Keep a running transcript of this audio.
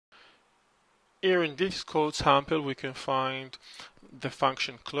Here in this code sample we can find the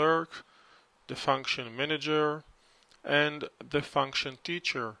function clerk, the function manager, and the function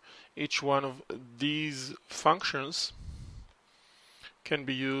teacher. Each one of these functions can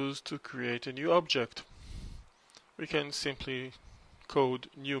be used to create a new object. We can simply code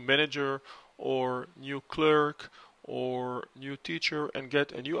new manager or new clerk or new teacher and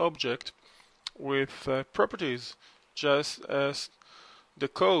get a new object with properties just as the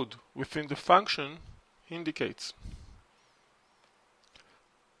code within the function indicates.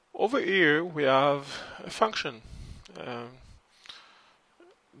 Over here we have a function.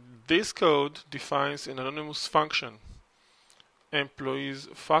 This code defines an anonymous function. Employees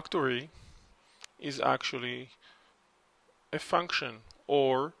factory is actually a function,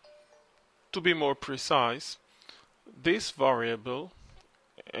 or to be more precise, this variable,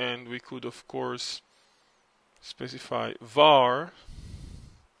 and we could of course specify var.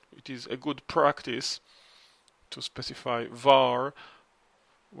 It is a good practice to specify var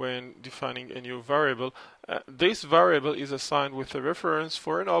when defining a new variable. This variable is assigned with a reference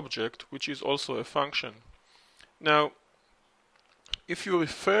for an object which is also a function. Now, if you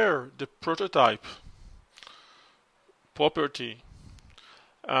refer the prototype property,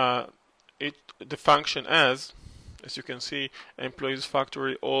 the function as you can see, employees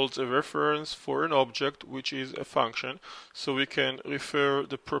factory holds a reference for an object which is a function, so we can refer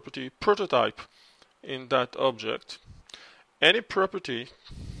the property prototype in that object. Any property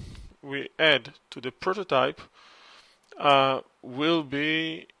we add to the prototype will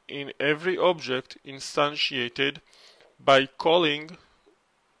be in every object instantiated by calling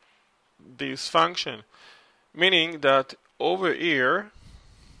this function, meaning that over here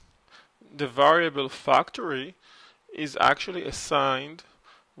the variable factory is actually assigned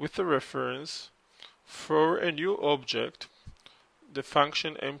with a reference for a new object the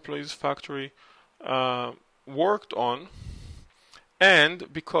function employees factory worked on,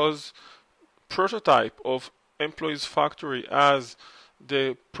 and because prototype of employees factory as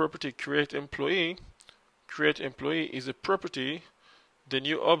the property create employee is a property, the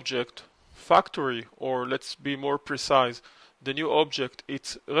new object factory, or let's be more precise, the new object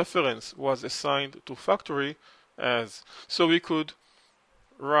its reference was assigned to factory as. So we could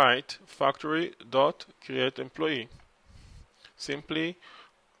write factory dot create employee, simply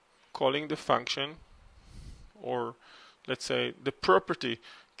calling the function, or let's say the property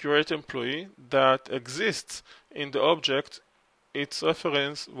create employee that exists in the object its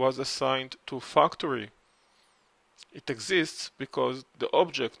reference was assigned to factory. It exists because the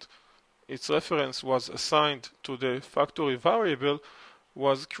object its reference was assigned to the factory variable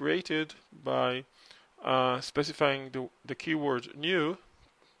was created by specifying the keyword new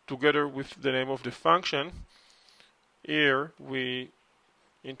together with the name of the function. Here we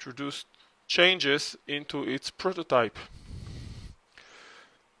introduced changes into its prototype.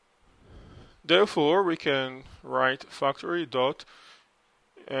 Therefore, we can write factory dot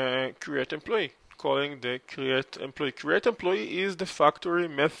create employee, calling the create employee. Create employee is the factory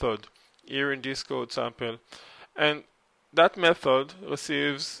method here in this code sample, and that method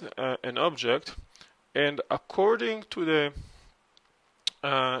receives an object, and according to the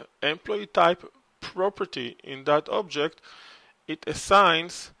employee type property in that object, it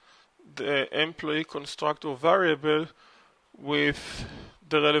assigns the employee constructor variable with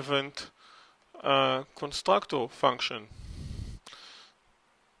the relevant constructor function.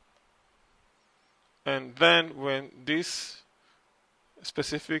 And then when this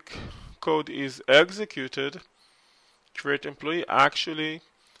specific code is executed, create employee actually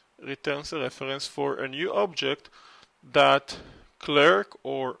returns a reference for a new object that clerk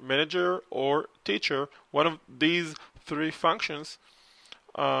or manager or teacher, one of these three functions,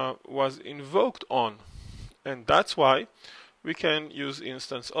 was invoked on. And that's why we can use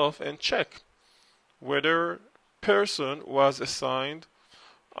instance of and check whether person was assigned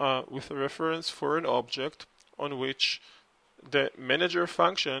with a reference for an object on which the manager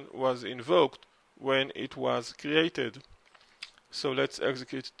function was invoked when it was created. So let's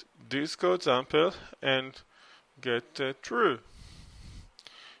execute this code sample and get true.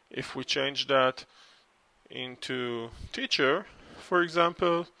 If we change that into teacher, for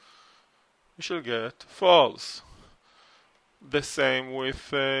example, we shall get false. The same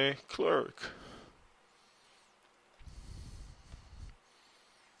with clerk.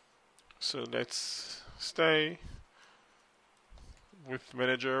 So let's stay with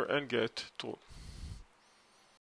manager and get true.